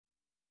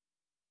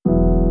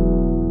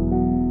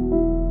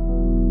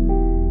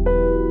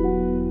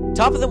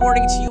Top of the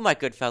morning to you, my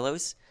good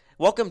fellows.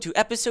 Welcome to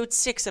episode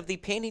 6 of the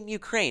Pain in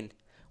Ukraine.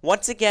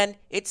 Once again,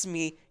 it's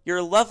me,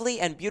 your lovely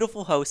and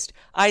beautiful host,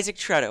 Isaac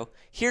Tretto,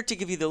 here to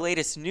give you the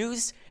latest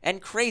news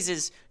and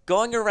crazes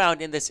going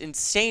around in this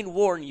insane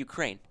war in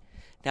Ukraine.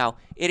 Now,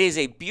 it is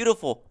a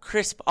beautiful,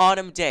 crisp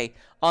autumn day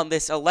on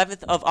this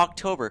 11th of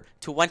October,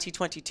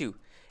 2022.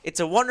 It's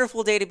a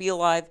wonderful day to be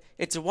alive.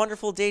 It's a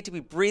wonderful day to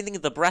be breathing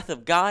the breath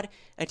of God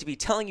and to be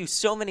telling you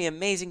so many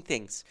amazing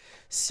things.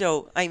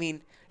 So,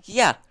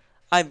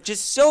 I'm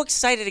just so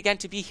excited again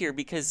to be here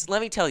because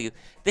let me tell you,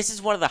 this is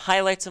one of the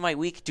highlights of my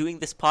week doing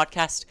this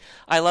podcast.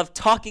 I love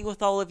talking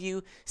with all of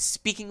you,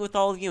 speaking with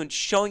all of you, and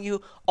showing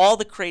you all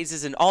the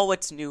crazes and all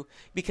what's new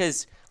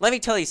because let me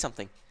tell you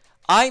something.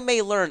 I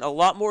may learn a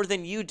lot more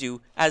than you do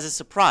as a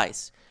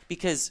surprise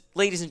because,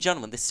 ladies and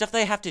gentlemen, the stuff that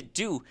I have to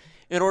do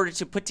in order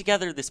to put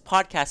together this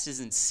podcast is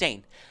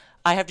insane.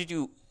 I have to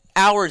do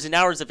hours and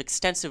hours of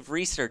extensive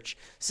research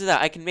so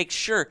that I can make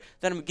sure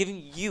that I'm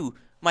giving you,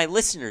 my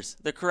listeners,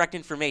 the correct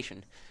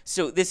information.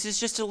 So this is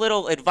just a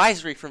little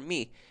advisory from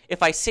me.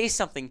 If I say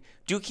something,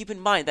 do keep in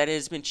mind that it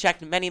has been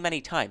checked many,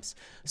 many times.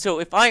 So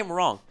if I am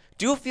wrong,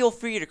 do feel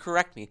free to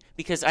correct me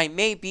because I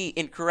may be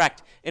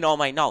incorrect in all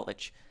my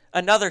knowledge.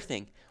 Another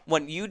thing,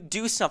 when you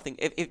do something,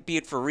 be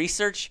it for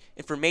research,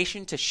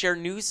 information, to share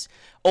news,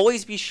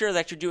 always be sure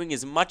that you're doing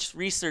as much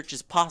research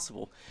as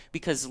possible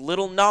because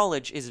little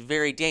knowledge is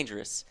very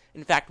dangerous.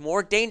 In fact,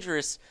 more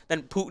dangerous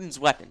than Putin's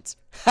weapons.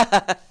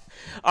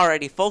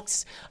 Alrighty,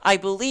 folks, I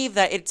believe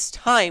that it's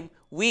time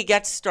we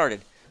get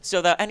started. So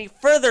without any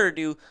further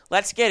ado,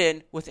 let's get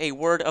in with a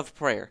word of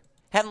prayer.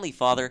 Heavenly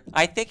Father,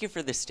 I thank you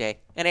for this day,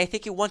 and I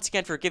thank you once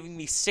again for giving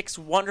me 6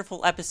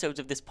 wonderful episodes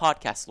of this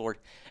podcast, Lord.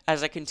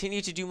 As I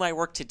continue to do my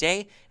work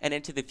today and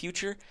into the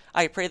future,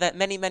 I pray that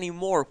many, many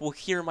more will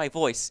hear my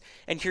voice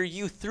and hear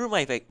you through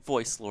my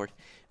voice, Lord.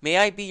 May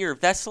I be your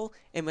vessel,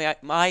 and may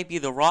I be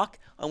the rock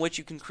on which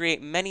you can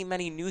create many,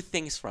 many new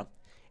things from.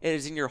 It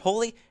is in your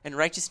holy and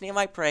righteous name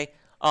I pray.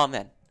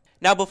 Amen.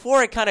 Now, before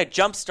I kind of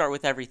jumpstart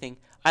with everything,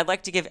 I'd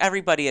like to give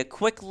everybody a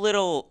quick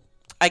little,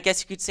 I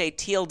guess you could say,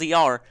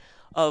 TLDR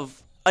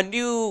of a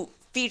new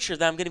feature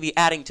that I'm going to be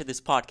adding to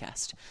this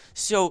podcast.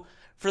 So,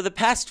 for the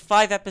past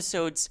 5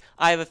 episodes,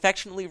 I have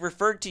affectionately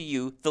referred to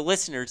you, the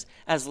listeners,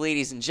 as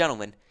ladies and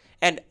gentlemen.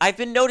 And I've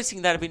been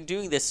noticing that I've been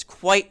doing this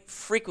quite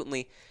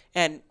frequently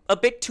and a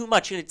bit too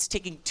much, and it's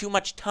taking too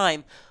much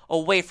time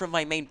away from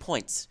my main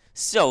points.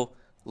 So,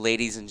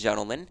 ladies and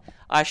gentlemen,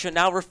 I shall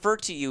now refer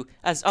to you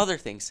as other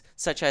things,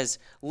 such as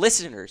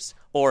listeners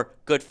or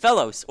good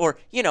fellows, or,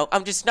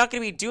 I'm just not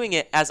going to be doing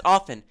it as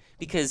often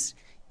because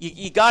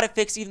you gotta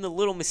fix even the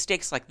little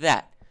mistakes like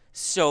that.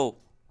 So,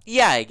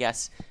 yeah, I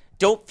guess.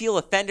 Don't feel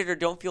offended or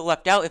don't feel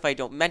left out if I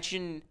don't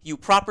mention you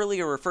properly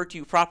or refer to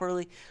you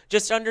properly.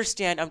 Just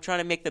understand I'm trying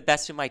to make the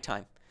best of my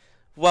time.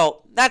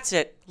 Well, that's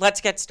it. Let's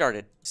get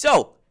started.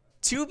 So,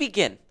 to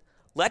begin,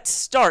 let's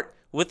start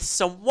with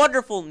some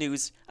wonderful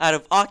news out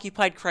of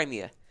occupied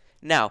Crimea.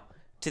 Now,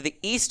 to the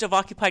east of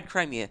occupied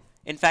Crimea,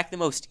 in fact the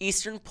most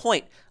eastern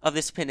point of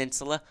this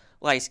peninsula,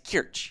 lies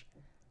Kerch.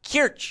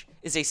 Kerch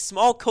is a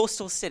small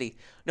coastal city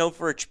known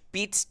for its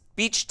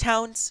beach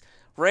towns,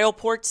 rail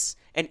ports,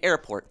 and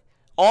airport.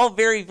 All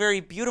very, very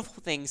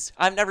beautiful things.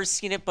 I've never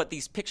seen it, but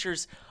these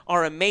pictures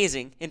are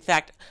amazing. In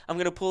fact, I'm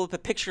going to pull up a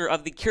picture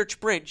of the Kerch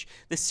Bridge,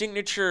 the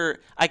signature,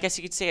 I guess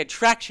you could say,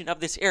 attraction of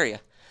this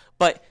area.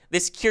 But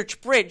this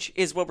Kerch Bridge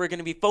is what we're going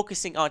to be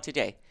focusing on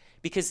today,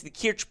 because the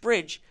Kerch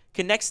Bridge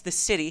connects the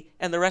city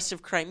and the rest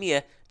of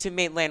Crimea to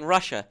mainland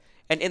Russia.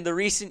 And in the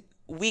recent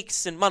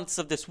weeks and months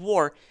of this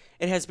war,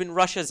 it has been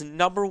Russia's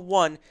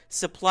 #1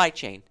 supply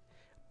chain.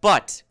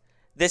 But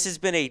this has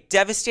been a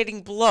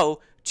devastating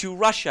blow to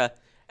Russia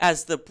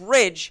as the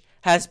bridge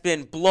has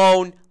been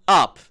blown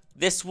up.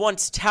 This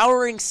once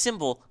towering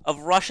symbol of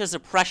Russia's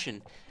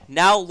oppression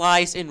now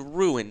lies in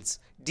ruins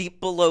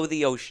deep below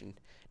the ocean.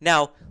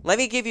 Now, let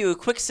me give you a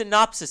quick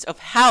synopsis of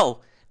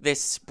how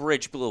this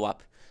bridge blew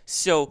up.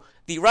 So,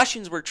 the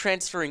Russians were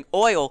transferring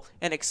oil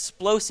and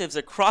explosives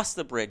across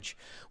the bridge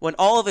when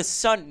all of a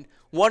sudden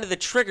one of the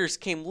triggers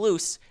came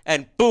loose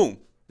and boom,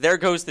 there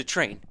goes the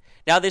train.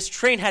 Now this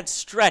train had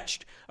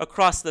stretched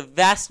across the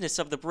vastness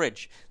of the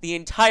bridge, the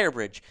entire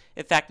bridge.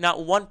 In fact,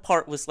 not one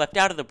part was left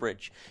out of the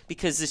bridge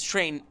because this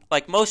train,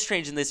 like most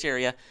trains in this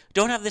area,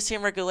 don't have the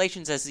same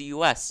regulations as the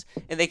US,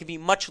 and they can be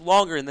much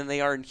longer than they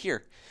are in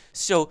here.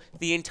 So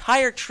the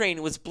entire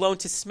train was blown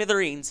to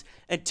smithereens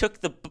and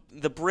took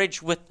the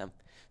bridge with them.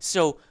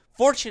 So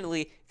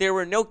fortunately, there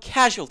were no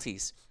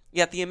casualties.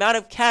 Yet the amount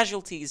of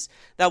casualties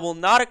that will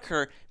not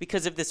occur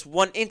because of this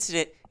one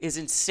incident is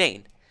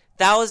insane.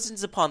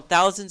 Thousands upon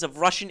thousands of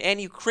Russian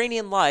and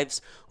Ukrainian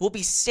lives will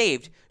be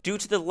saved due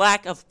to the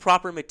lack of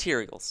proper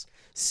materials.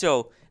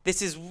 So,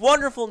 this is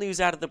wonderful news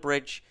out of the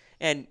bridge,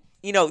 and,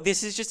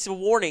 this is just a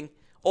warning.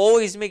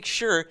 Always make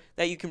sure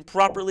that you can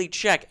properly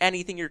check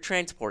anything you're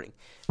transporting,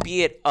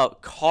 be it a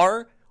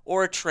car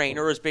or a train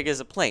or as big as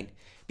a plane,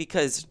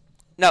 because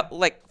now,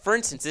 for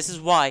instance, this is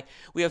why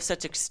we have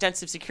such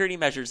extensive security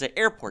measures at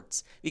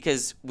airports,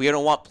 because we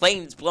don't want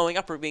planes blowing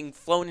up or being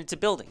flown into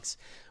buildings.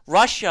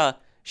 Russia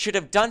should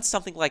have done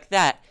something like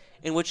that,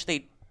 in which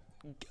they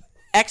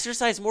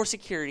exercise more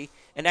security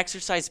and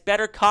exercise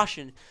better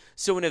caution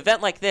so an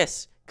event like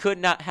this could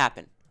not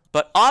happen.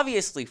 But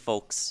obviously,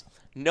 folks,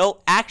 no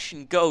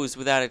action goes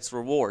without its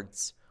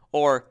rewards,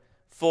 or,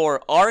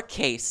 for our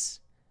case,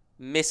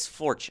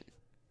 misfortune.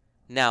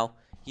 Now,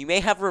 you may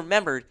have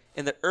remembered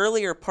in the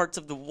earlier parts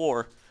of the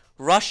war,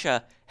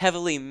 Russia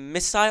heavily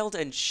missiled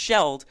and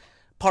shelled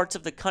parts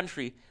of the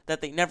country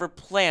that they never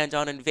planned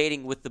on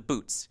invading with the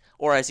boots,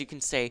 or as you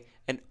can say,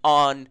 an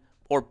on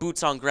or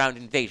boots on ground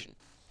invasion.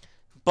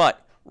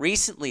 But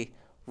recently,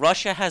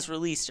 Russia has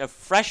released a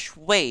fresh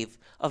wave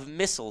of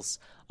missiles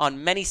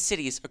on many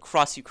cities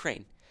across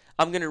Ukraine.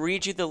 I'm going to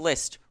read you the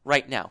list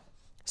right now.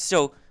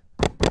 So,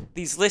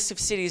 these lists of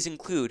cities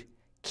include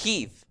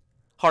Kyiv,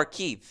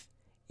 Kharkiv,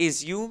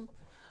 Izium,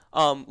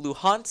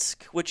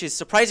 Luhansk, which is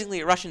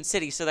surprisingly a Russian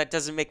city, so that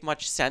doesn't make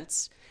much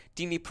sense,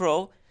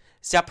 Dnipro,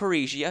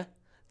 Zaporizhia,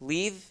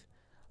 Lviv,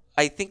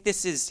 I think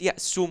this is,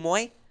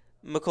 Sumy,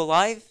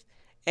 Mykolaiv,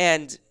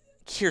 and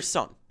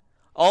Kherson.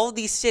 All of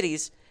these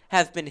cities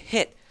have been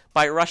hit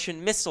by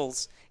Russian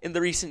missiles in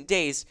the recent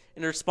days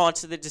in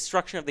response to the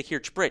destruction of the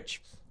Kerch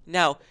Bridge.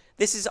 Now,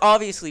 this is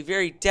obviously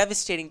very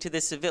devastating to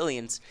the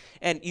civilians,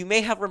 and you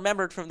may have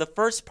remembered from the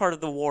first part of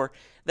the war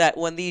that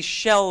when these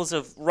shells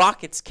of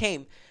rockets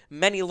came,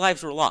 many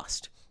lives were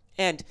lost.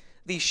 And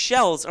these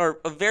shells are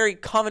a very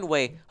common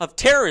way of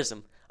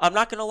terrorism. I'm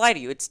not going to lie to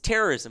you, it's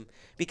terrorism,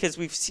 because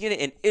we've seen it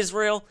in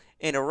Israel,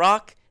 in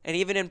Iraq, and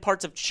even in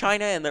parts of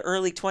China in the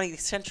early 20th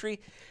century.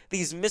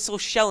 These missile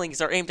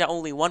shellings are aimed at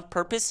only one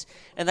purpose,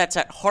 and that's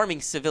at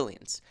harming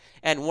civilians.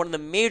 And one of the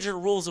major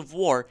rules of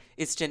war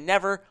is to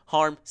never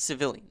harm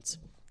civilians.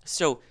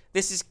 So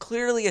this is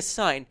clearly a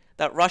sign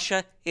that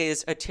Russia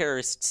is a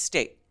terrorist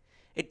state.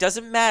 It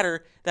doesn't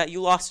matter that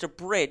you lost a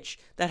bridge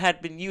that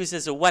had been used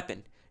as a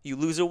weapon. You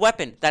lose a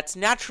weapon. That's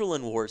natural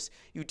in wars.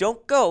 You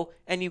don't go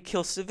and you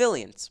kill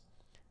civilians.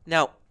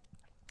 Now,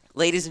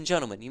 ladies and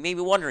gentlemen, you may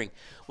be wondering,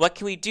 what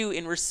can we do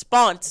in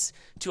response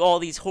to all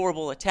these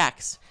horrible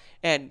attacks?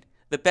 And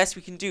the best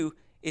we can do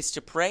is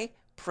to pray,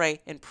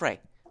 pray, and pray.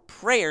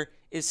 Prayer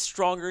is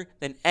stronger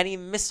than any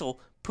missile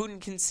Putin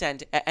can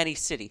send at any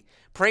city.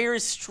 Prayer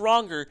is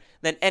stronger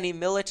than any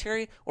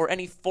military or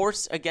any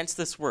force against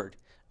this word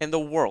in the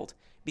world,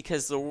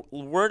 because the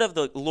word of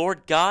the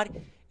Lord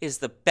God is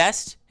the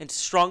best and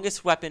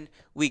strongest weapon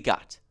we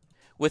got.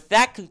 With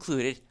that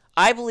concluded,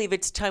 I believe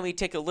it's time we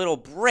take a little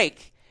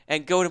break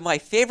and go to my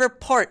favorite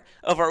part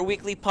of our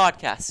weekly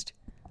podcast.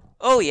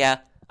 Oh yeah,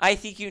 I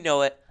think you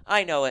know it.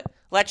 I know it.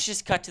 Let's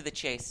just cut to the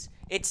chase.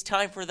 It's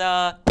time for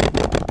the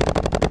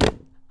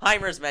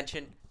HIMARS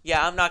mention.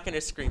 Yeah, I'm not going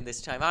to scream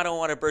this time. I don't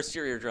want to burst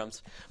your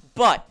eardrums.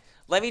 But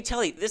let me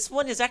tell you, this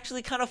one is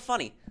actually kind of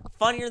funny.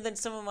 Funnier than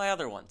some of my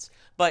other ones.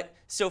 But,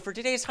 so for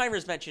today's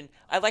HIMARS mention,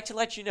 I'd like to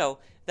let you know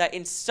that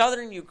in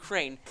southern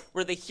Ukraine,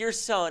 where the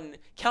Kherson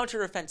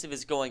counteroffensive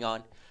is going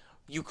on,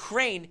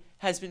 Ukraine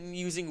has been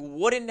using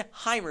wooden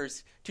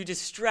HIMARS to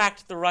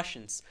distract the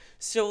Russians.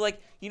 So,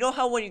 like, you know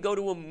how when you go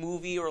to a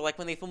movie, or like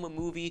when they film a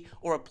movie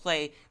or a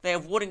play, they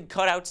have wooden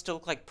cutouts to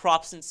look like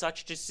props and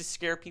such just to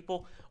scare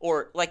people?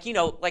 Or, like, you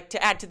know, like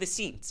to add to the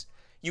scenes.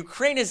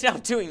 Ukraine is now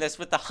doing this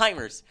with the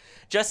HIMARS,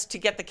 just to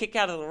get the kick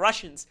out of the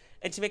Russians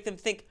and to make them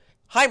think,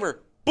 HIMAR,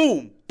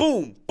 boom,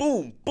 boom,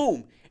 boom,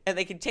 boom. And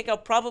they can take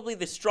out probably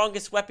the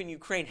strongest weapon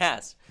Ukraine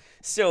has.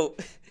 So,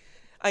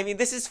 I mean,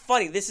 this is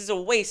funny. This is a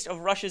waste of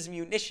Russia's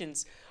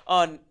munitions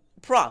on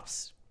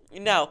props.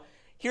 Now,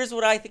 here's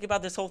what I think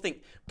about this whole thing.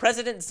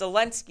 President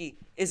Zelensky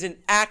is an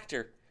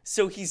actor,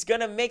 so he's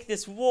going to make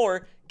this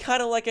war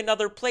kind of like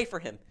another play for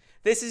him.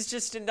 This is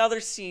just another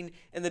scene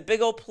in the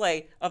big old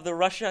play of the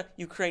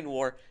Russia-Ukraine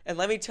war, and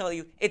let me tell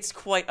you, it's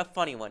quite a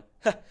funny one.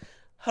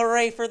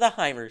 Hooray for the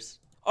HIMARS.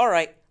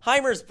 Alright,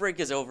 HIMARS break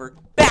is over.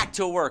 Back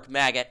to work,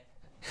 maggot.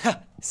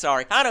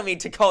 Sorry, I don't mean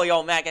to call you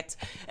all maggots.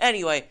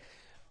 Anyway,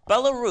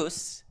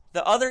 Belarus,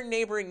 the other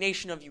neighboring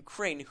nation of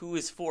Ukraine who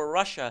is for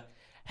Russia,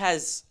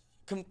 has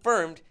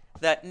confirmed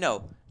that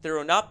no, there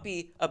will not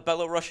be a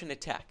Belarusian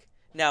attack.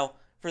 Now,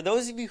 for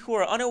those of you who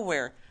are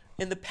unaware,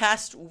 in the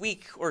past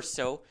week or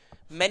so,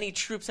 many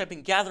troops have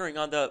been gathering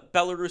on the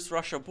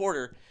Belarus-Russia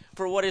border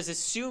for what is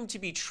assumed to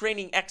be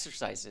training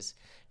exercises.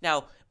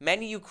 Now,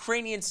 many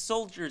Ukrainian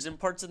soldiers and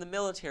parts of the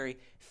military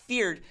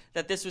feared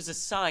that this was a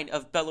sign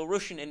of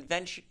Belarusian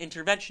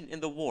intervention in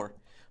the war.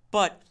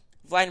 But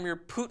Vladimir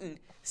Putin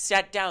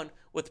sat down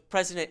with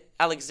President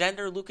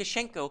Alexander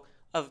Lukashenko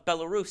of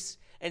Belarus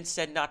and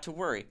said not to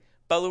worry.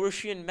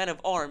 Belarusian men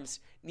of arms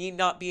need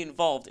not be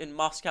involved in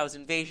Moscow's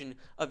invasion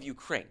of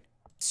Ukraine.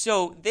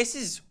 So this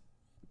is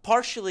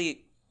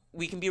partially,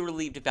 we can be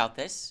relieved about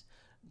this,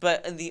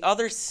 but in the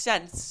other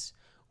sense,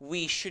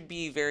 we should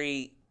be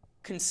very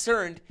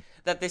concerned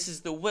that this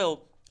is the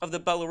will of the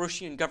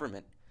Belarusian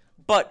government.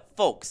 But,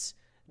 folks,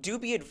 do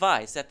be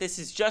advised that this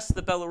is just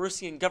the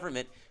Belarusian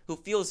government who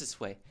feels this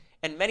way,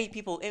 and many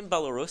people in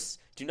Belarus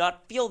do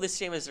not feel the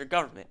same as their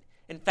government.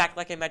 In fact,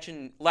 like I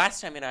mentioned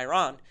last time in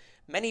Iran,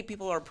 many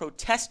people are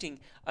protesting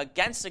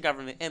against the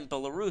government in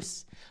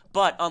Belarus,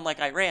 but unlike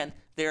Iran,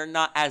 they are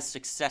not as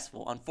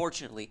successful,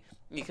 unfortunately,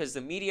 because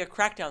the media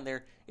crackdown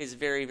there is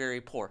very,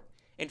 very poor.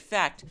 In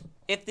fact,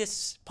 if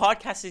this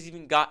podcast has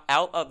even got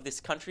out of this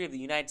country of the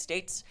United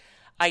States,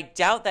 I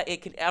doubt that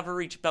it could ever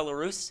reach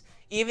Belarus,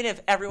 even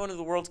if everyone in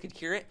the world could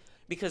hear it,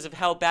 because of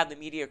how bad the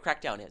media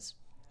crackdown is.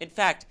 In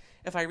fact,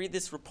 if I read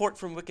this report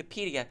from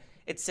Wikipedia,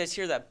 it says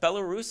here that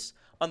Belarus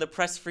on the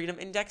Press Freedom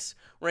Index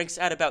ranks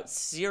at about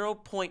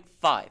 0.5.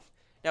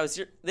 Now,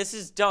 this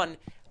is done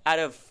out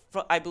of,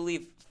 I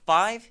believe,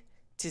 5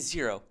 to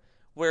 0,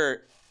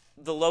 where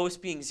the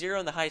lowest being 0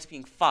 and the highest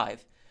being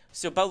 5.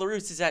 So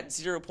Belarus is at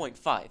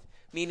 0.5,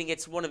 meaning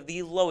it's one of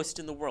the lowest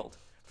in the world.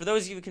 For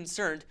those of you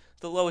concerned,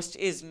 the lowest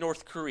is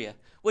North Korea,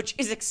 which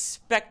is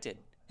expected.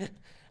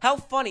 How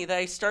funny that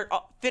I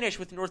finish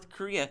with North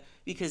Korea,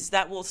 because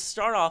that will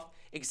start off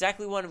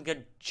exactly what I'm going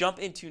to jump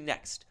into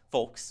next,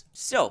 folks.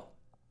 So,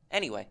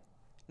 anyway,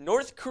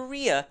 North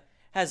Korea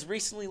has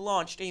recently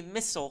launched a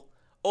missile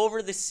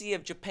over the Sea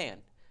of Japan,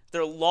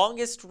 their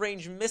longest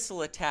range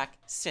missile attack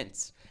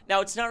since.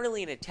 Now, it's not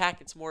really an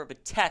attack, it's more of a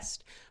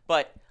test,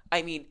 but,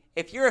 I mean,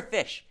 if you're a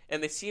fish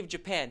in the Sea of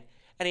Japan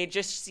and you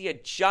just see a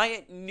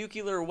giant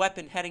nuclear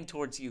weapon heading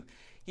towards you,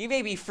 you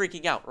may be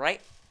freaking out, right?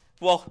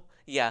 Well,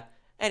 yeah.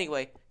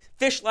 Anyway,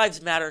 fish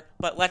lives matter,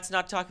 but let's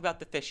not talk about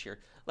the fish here.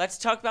 Let's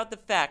talk about the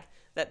fact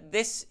that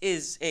this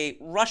is a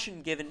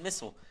Russian-given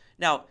missile.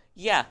 Now,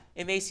 yeah,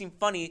 it may seem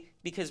funny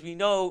because we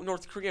know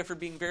North Korea for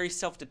being very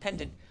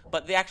self-dependent,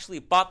 but they actually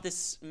bought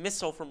this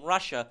missile from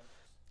Russia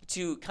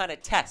to kind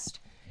of test.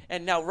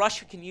 And now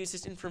Russia can use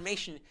this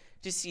information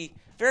to see,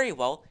 very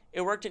well,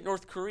 it worked in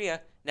North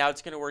Korea, now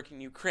it's going to work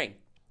in Ukraine.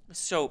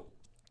 So,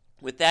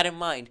 with that in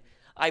mind,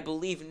 I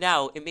believe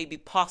now it may be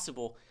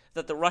possible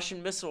that the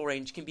Russian missile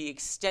range can be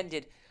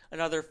extended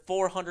another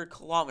 400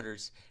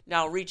 kilometers,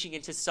 now reaching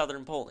into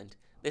southern Poland.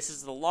 This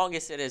is the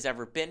longest it has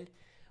ever been.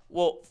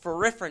 Well, for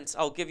reference,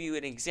 I'll give you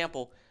an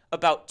example.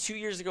 About 2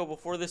 years ago,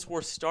 before this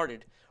war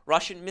started,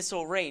 Russian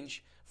missile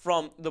range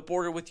from the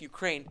border with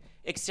Ukraine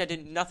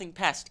extended nothing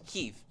past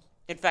Kyiv.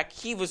 In fact,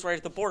 Kyiv was right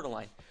at the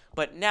borderline.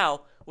 But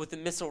now, with the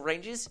missile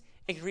ranges,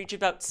 it can reach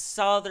about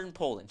southern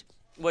Poland,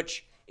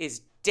 which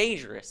is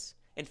dangerous.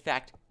 In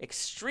fact,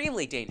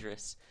 extremely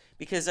dangerous.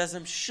 Because as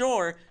I'm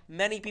sure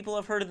many people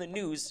have heard in the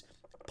news,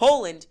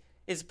 Poland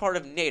is part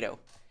of NATO.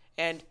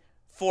 And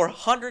for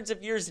hundreds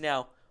of years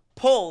now,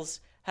 Poles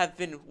have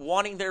been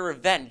wanting their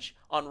revenge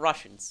on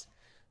Russians.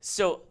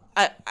 So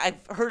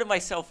I've heard of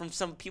myself from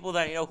some people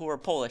that I know who are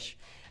Polish.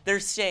 They're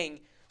saying,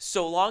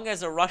 so long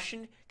as a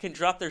Russian can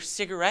drop their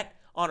cigarette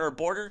on our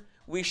border,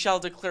 we shall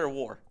declare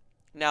war.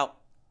 Now,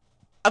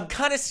 I'm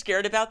kind of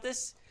scared about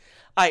this.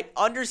 I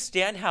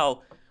understand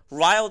how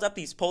riled up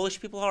these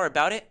Polish people are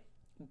about it,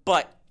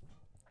 but,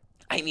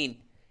 I mean,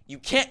 you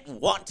can't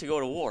want to go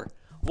to war.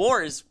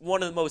 War is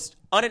one of the most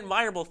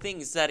unadmirable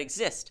things that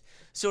exist.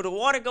 So to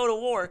want to go to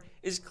war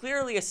is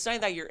clearly a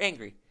sign that you're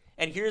angry.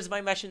 And here's my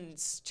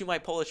message to my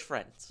Polish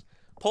friends.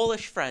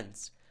 Polish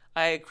friends,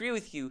 I agree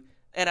with you,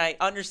 and I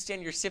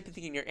understand your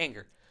sympathy and your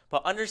anger.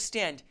 But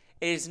understand,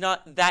 it is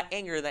not that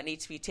anger that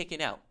needs to be taken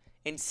out.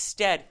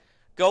 Instead,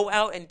 go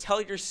out and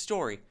tell your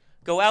story.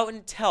 Go out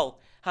and tell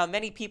how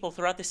many people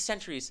throughout the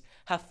centuries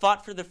have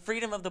fought for the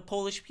freedom of the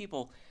Polish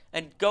people.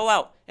 And go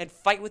out and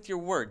fight with your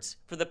words,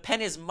 for the pen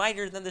is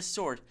mightier than the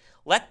sword.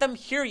 Let them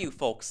hear you,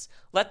 folks.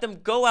 Let them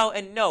go out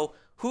and know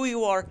who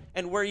you are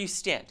and where you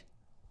stand.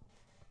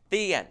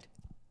 The end.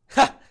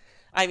 Ha!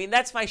 I mean,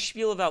 that's my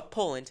spiel about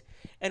Poland.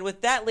 And with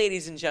that,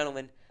 ladies and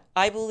gentlemen,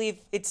 I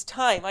believe it's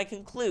time I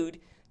conclude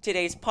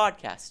today's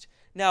podcast.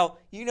 Now,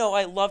 you know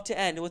I love to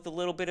end with a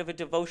little bit of a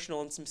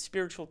devotional and some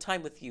spiritual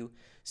time with you,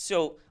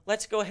 so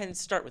let's go ahead and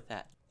start with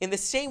that. In the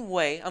same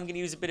way, I'm going to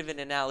use a bit of an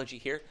analogy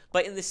here,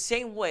 but in the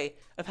same way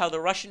of how the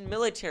Russian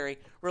military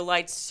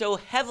relied so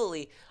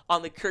heavily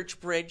on the Kerch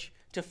Bridge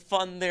to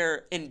fund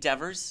their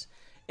endeavors,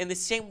 in the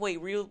same way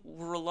we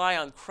rely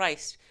on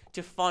Christ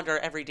to fund our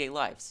everyday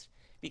lives.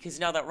 Because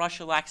now that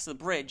Russia lacks the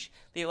bridge,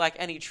 they lack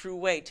any true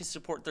way to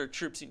support their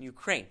troops in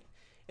Ukraine.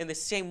 In the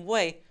same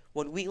way,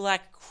 when we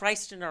lack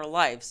Christ in our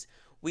lives,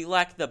 we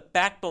lack the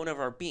backbone of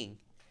our being.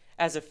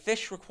 As a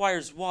fish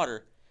requires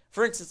water,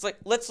 for instance,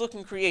 let's look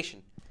in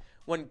creation.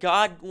 When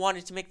God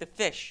wanted to make the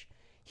fish,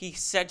 he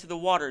said to the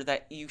water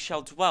that you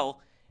shall dwell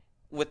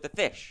with the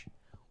fish.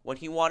 When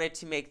he wanted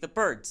to make the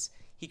birds,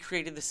 he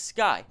created the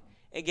sky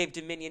and gave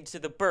dominion to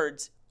the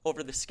birds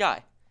over the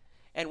sky.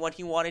 And when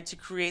he wanted to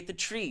create the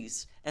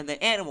trees and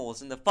the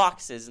animals and the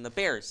foxes and the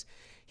bears,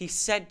 he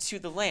said to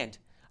the land,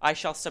 I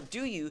shall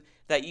subdue you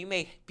that you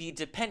may be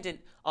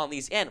dependent on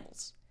these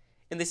animals.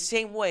 In the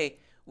same way,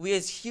 we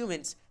as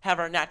humans have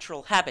our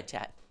natural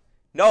habitat.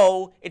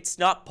 No, it's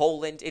not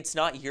Poland, it's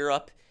not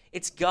Europe.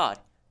 It's God.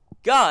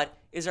 God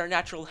is our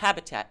natural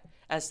habitat,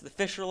 as the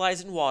fish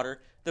relies in water,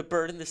 the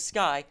bird in the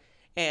sky,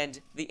 and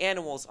the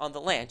animals on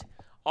the land.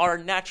 Our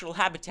natural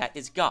habitat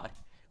is God.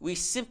 We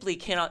simply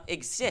cannot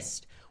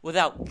exist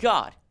without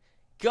God.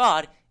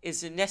 God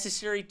is a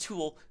necessary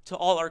tool to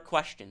all our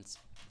questions.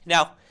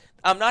 Now,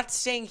 I'm not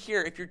saying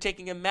here if you're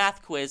taking a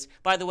math quiz,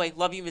 by the way,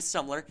 love you, Miss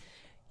Sumler,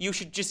 you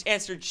should just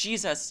answer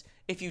Jesus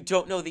if you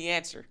don't know the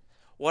answer.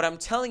 What I'm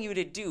telling you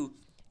to do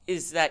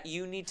is that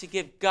you need to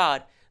give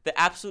God the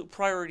absolute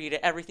priority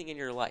to everything in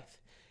your life.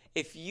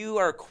 If you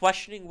are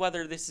questioning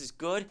whether this is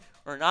good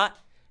or not,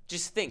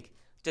 just think,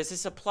 does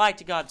this apply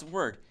to God's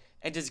word?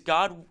 And does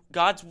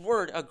God's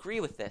word agree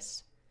with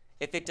this?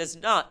 If it does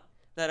not,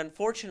 then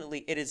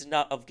unfortunately it is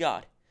not of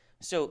God.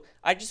 So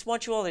I just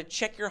want you all to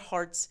check your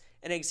hearts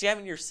and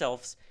examine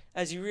yourselves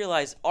as you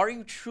realize, are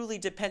you truly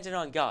dependent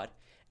on God?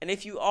 And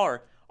if you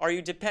are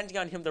you depending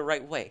on him the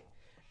right way?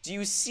 Do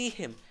you see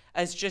him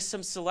as just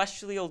some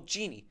celestial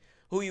genie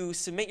who you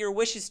submit your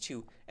wishes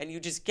to and you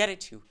just get it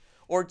to?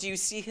 Or do you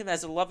see him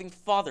as a loving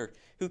father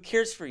who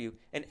cares for you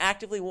and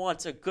actively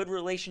wants a good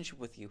relationship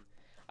with you?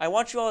 I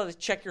want you all to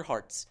check your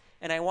hearts,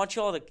 and I want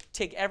you all to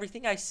take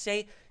everything I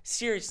say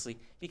seriously,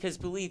 because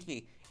believe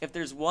me, if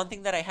there's one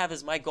thing that I have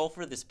as my goal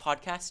for this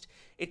podcast,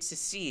 it's to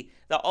see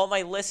that all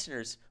my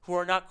listeners who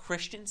are not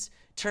Christians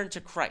turn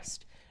to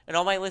Christ, and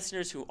all my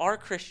listeners who are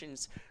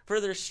Christians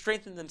further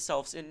strengthen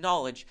themselves in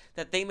knowledge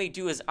that they may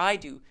do as I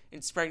do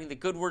in spreading the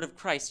good word of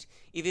Christ,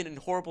 even in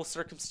horrible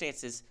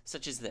circumstances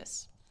such as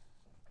this.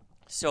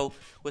 So,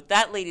 with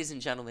that, ladies and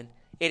gentlemen,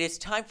 it is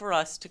time for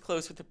us to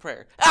close with a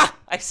prayer.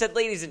 I said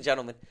ladies and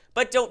gentlemen,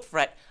 but don't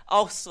fret.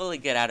 I'll slowly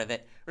get out of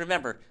it.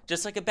 Remember,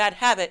 just like a bad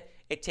habit,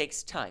 it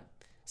takes time.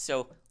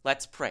 So,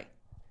 let's pray.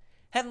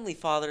 Heavenly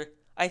Father,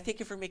 I thank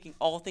you for making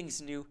all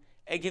things new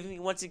and giving me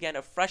once again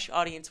a fresh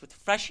audience with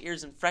fresh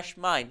ears and fresh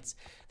minds,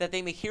 that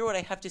they may hear what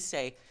I have to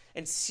say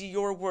and see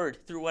your word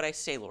through what I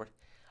say, Lord.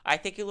 I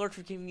thank you, Lord,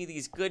 for giving me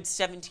these good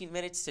 17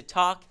 minutes to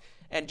talk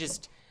and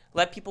just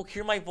let people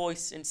hear my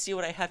voice and see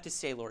what I have to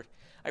say, Lord.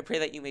 I pray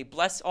that you may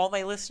bless all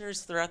my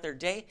listeners throughout their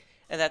day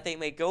and that they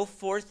may go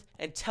forth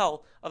and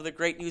tell of the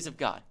great news of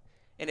God.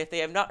 And if they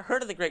have not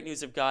heard of the great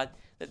news of God,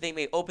 that they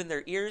may open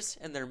their ears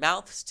and their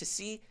mouths to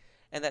see,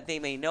 and that they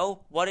may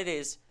know what it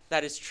is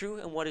that is true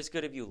and what is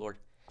good of you, Lord.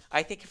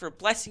 I thank you for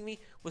blessing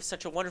me with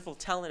such a wonderful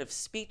talent of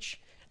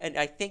speech, and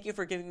I thank you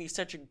for giving me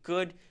such a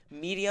good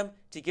medium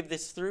to give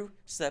this through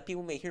so that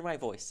people may hear my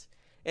voice.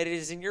 And it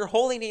is in your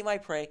holy name I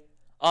pray.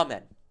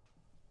 Amen.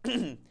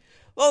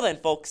 Well then,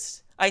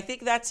 folks, I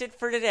think that's it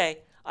for today.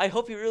 I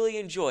hope you really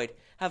enjoyed.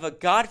 Have a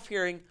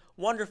God-fearing,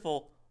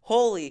 wonderful,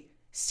 holy,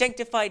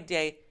 sanctified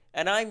day,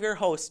 and I'm your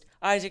host,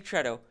 Isaac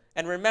Tredo.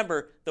 And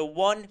remember, the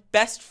one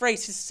best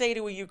phrase to say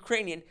to a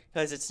Ukrainian,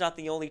 because it's not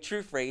the only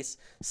true phrase,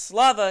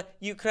 Slava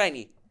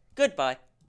Ukraini. Goodbye.